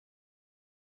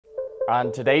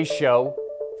On today's show,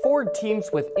 Ford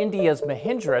teams with India's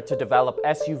Mahindra to develop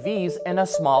SUVs and a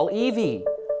small EV.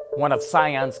 One of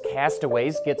Scion's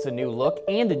castaways gets a new look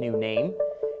and a new name,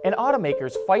 and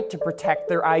automakers fight to protect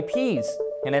their IPs,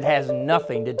 and it has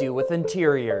nothing to do with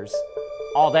interiors.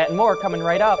 All that and more coming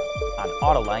right up on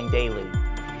Autoline Daily.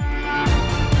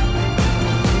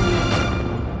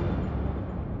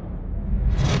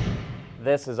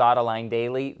 This is Autoline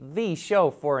Daily, the show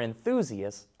for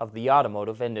enthusiasts of the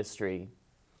automotive industry.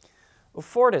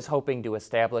 Ford is hoping to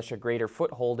establish a greater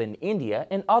foothold in India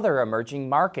and other emerging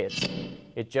markets.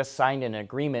 It just signed an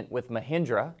agreement with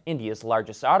Mahindra, India's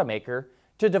largest automaker,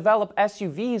 to develop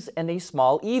SUVs and a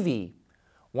small EV.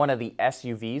 One of the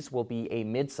SUVs will be a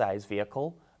mid-size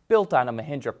vehicle built on a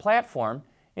Mahindra platform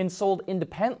and sold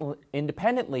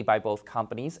independently by both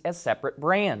companies as separate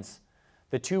brands.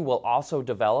 The two will also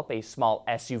develop a small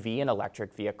SUV and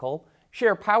electric vehicle,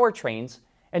 share powertrains,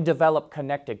 and develop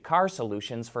connected car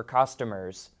solutions for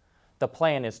customers. The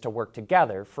plan is to work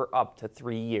together for up to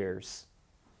 3 years.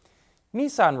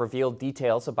 Nissan revealed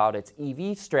details about its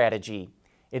EV strategy.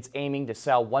 It's aiming to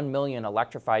sell 1 million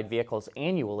electrified vehicles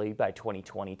annually by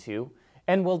 2022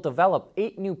 and will develop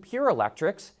 8 new pure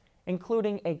electrics,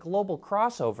 including a global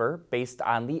crossover based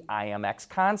on the IMX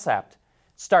concept.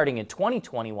 Starting in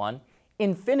 2021,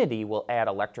 Infiniti will add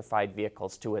electrified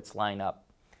vehicles to its lineup.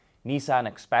 Nissan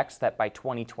expects that by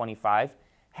 2025,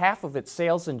 half of its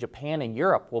sales in Japan and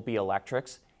Europe will be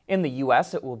electrics. In the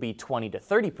US, it will be 20 to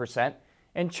 30%,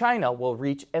 and China will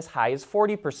reach as high as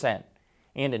 40%.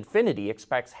 And Infiniti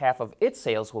expects half of its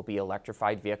sales will be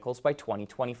electrified vehicles by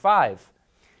 2025.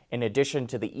 In addition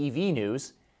to the EV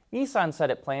news, Nissan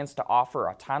said it plans to offer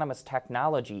autonomous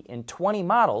technology in 20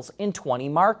 models in 20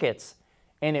 markets.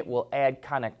 And it will add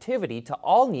connectivity to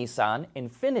all Nissan,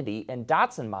 Infiniti, and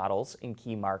Datsun models in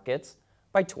key markets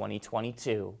by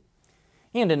 2022.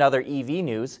 And in other EV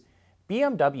news,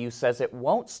 BMW says it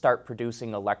won't start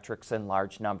producing electrics in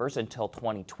large numbers until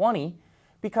 2020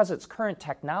 because its current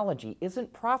technology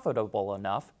isn't profitable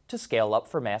enough to scale up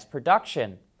for mass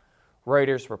production.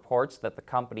 Reuters reports that the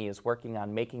company is working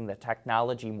on making the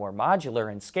technology more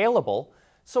modular and scalable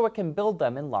so it can build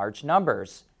them in large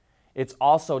numbers. It's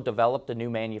also developed a new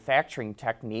manufacturing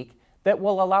technique that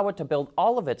will allow it to build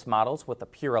all of its models with a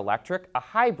pure electric, a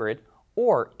hybrid,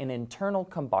 or an internal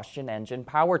combustion engine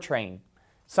powertrain.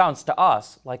 Sounds to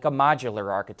us like a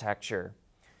modular architecture.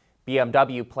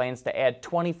 BMW plans to add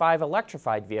 25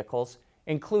 electrified vehicles,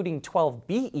 including 12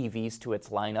 BEVs to its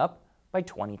lineup by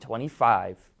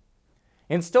 2025.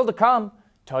 And still to come,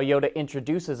 Toyota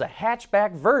introduces a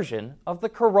hatchback version of the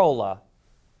Corolla.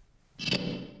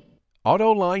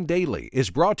 Autoline Daily is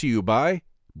brought to you by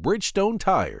Bridgestone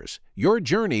Tires, your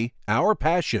journey, our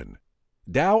passion.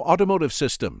 Dow Automotive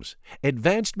Systems,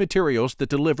 advanced materials that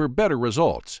deliver better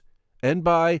results. And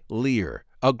by Lear,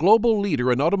 a global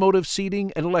leader in automotive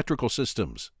seating and electrical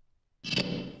systems.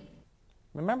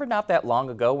 Remember not that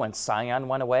long ago when Scion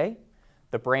went away?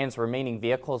 The brand's remaining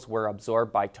vehicles were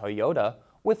absorbed by Toyota,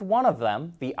 with one of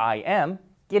them, the IM,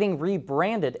 getting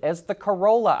rebranded as the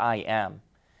Corolla IM.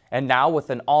 And now with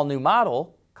an all-new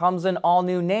model comes an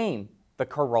all-new name, the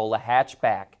Corolla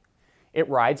Hatchback. It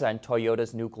rides on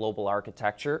Toyota's new global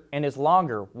architecture and is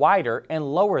longer, wider,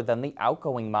 and lower than the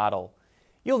outgoing model.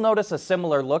 You'll notice a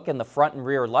similar look in the front and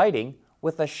rear lighting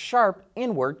with a sharp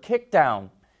inward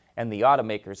kickdown and the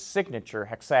automaker's signature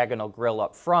hexagonal grille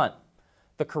up front.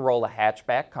 The Corolla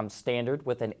Hatchback comes standard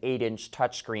with an 8-inch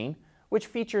touchscreen, which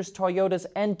features Toyota's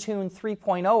Entune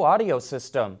 3.0 audio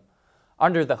system.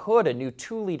 Under the hood, a new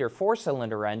 2-liter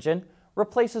 4-cylinder engine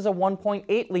replaces a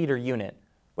 1.8-liter unit,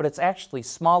 but it's actually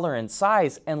smaller in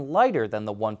size and lighter than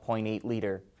the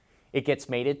 1.8-liter. It gets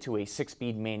mated to a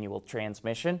 6-speed manual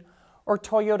transmission, or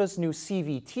Toyota's new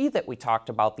CVT that we talked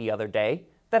about the other day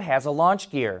that has a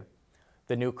launch gear.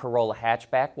 The new Corolla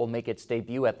Hatchback will make its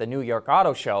debut at the New York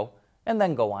Auto Show and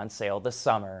then go on sale this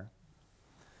summer.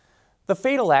 The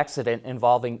fatal accident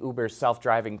involving Uber's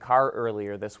self-driving car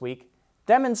earlier this week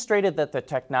demonstrated that the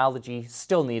technology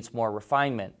still needs more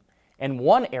refinement. And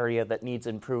one area that needs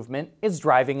improvement is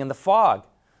driving in the fog.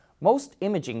 Most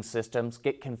imaging systems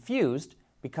get confused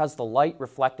because the light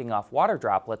reflecting off water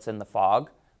droplets in the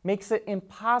fog makes it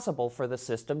impossible for the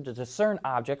system to discern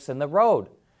objects in the road.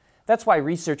 That's why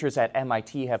researchers at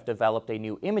MIT have developed a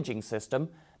new imaging system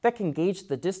that can gauge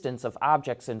the distance of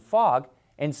objects in fog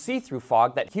and see through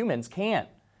fog that humans can't.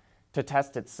 To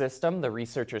test its system, the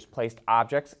researchers placed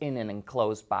objects in an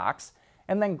enclosed box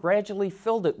and then gradually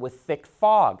filled it with thick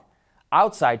fog.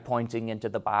 Outside pointing into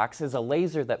the box is a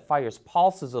laser that fires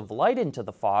pulses of light into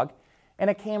the fog, and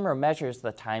a camera measures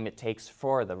the time it takes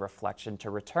for the reflection to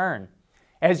return.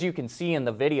 As you can see in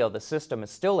the video, the system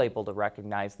is still able to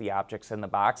recognize the objects in the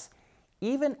box,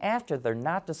 even after they're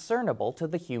not discernible to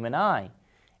the human eye.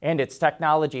 And it's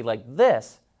technology like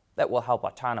this that will help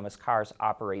autonomous cars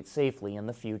operate safely in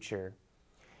the future.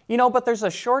 But there's a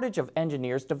shortage of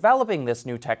engineers developing this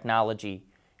new technology.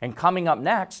 And coming up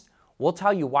next, we'll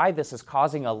tell you why this is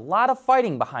causing a lot of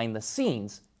fighting behind the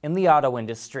scenes in the auto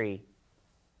industry.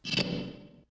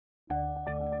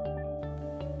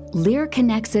 Lear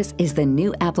Connexus is the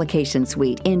new application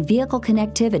suite in vehicle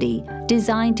connectivity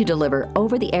designed to deliver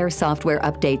over-the-air software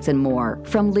updates and more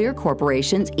from Lear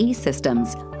Corporation's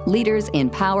E-Systems, leaders in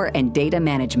power and data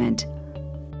management.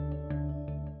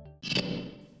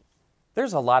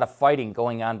 There's a lot of fighting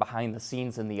going on behind the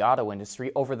scenes in the auto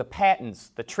industry over the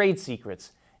patents, the trade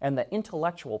secrets, and the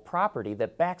intellectual property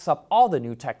that backs up all the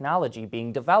new technology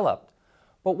being developed.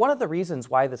 But one of the reasons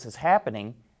why this is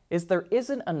happening is there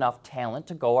isn't enough talent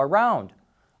to go around.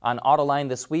 On Autoline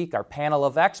this week, our panel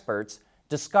of experts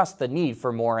discussed the need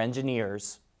for more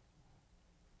engineers.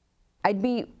 I'd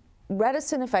be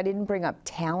reticent if I didn't bring up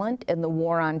talent and the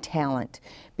war on talent,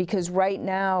 because right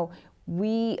now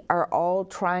we are all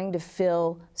trying to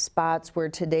fill spots where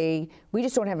today we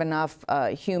just don't have enough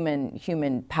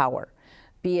human power.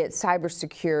 Be it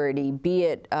cybersecurity, be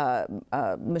it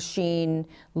machine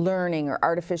learning or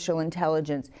artificial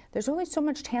intelligence. There's only so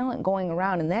much talent going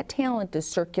around, and that talent is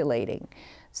circulating.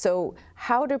 So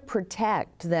how to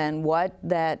protect then what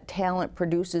that talent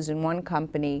produces in one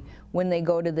company when they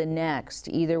go to the next,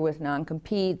 either with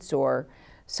non-competes or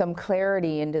some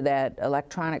clarity into that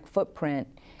electronic footprint,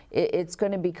 it's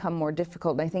going to become more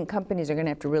difficult. And I think companies are going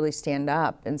to have to really stand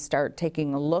up and start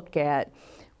taking a look at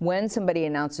when somebody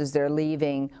announces they're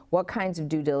leaving, what kinds of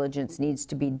due diligence needs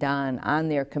to be done on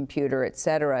their computer, et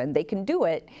cetera. And they can do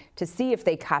it to see if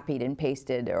they copied and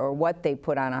pasted or what they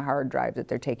put on a hard drive that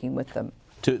they're taking with them.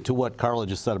 To what Carla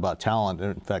just said about talent,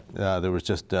 in fact, there was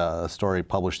just a story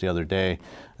published the other day,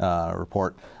 a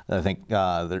report. I think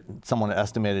someone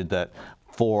estimated that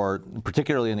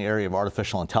particularly in the area of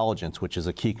artificial intelligence, which is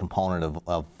a key component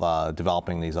of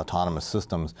developing these autonomous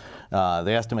systems,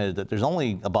 they estimated that there's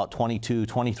only about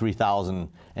 23,000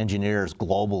 engineers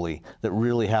globally that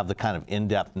really have the kind of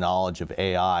in-depth knowledge of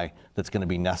AI that's going to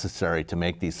be necessary to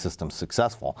make these systems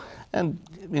successful. And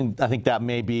I think that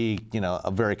may be,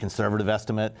 a very conservative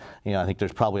estimate. I think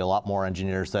there's probably a lot more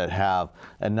engineers that have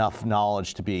enough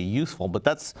knowledge to be useful, but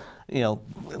that's,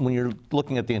 when you're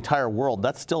looking at the entire world,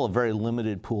 that's still a very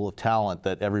limited pool of talent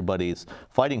that everybody's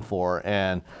fighting for.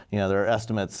 And there are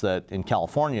estimates that in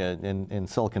California, in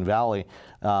Silicon Valley,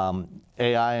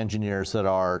 AI engineers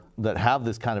that have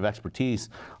this kind of expertise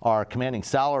are commanding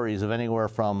salaries of anywhere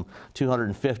from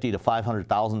 $250,000 to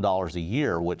 $500,000 a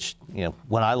year, which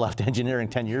when I left engineering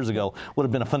 10 years ago would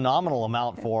have been a phenomenal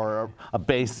amount for a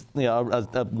base,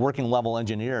 a working level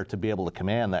engineer to be able to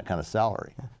command that kind of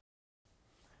salary.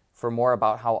 For more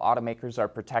about how automakers are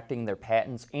protecting their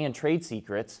patents and trade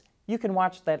secrets, you can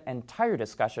watch that entire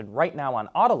discussion right now on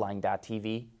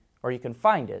Autoline.tv, or you can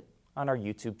find it on our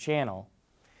YouTube channel.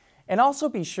 And also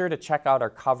be sure to check out our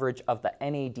coverage of the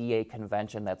NADA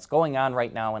convention that's going on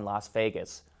right now in Las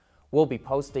Vegas. We'll be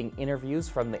posting interviews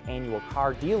from the annual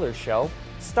car dealer show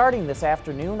starting this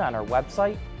afternoon on our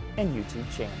website and YouTube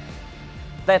channel.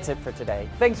 That's it for today.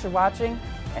 Thanks for watching,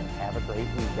 and have a great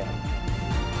weekend.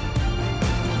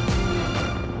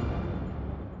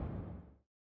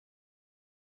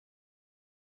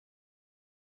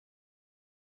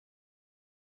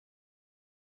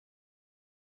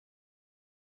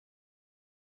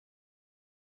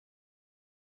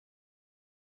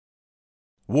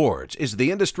 Wards is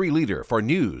the industry leader for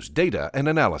news, data, and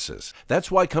analysis. That's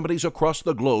why companies across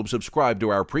the globe subscribe to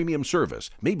our premium service,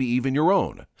 maybe even your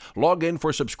own. Log in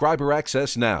for subscriber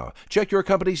access now. Check your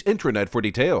company's intranet for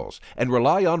details and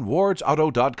rely on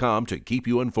wardsauto.com to keep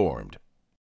you informed.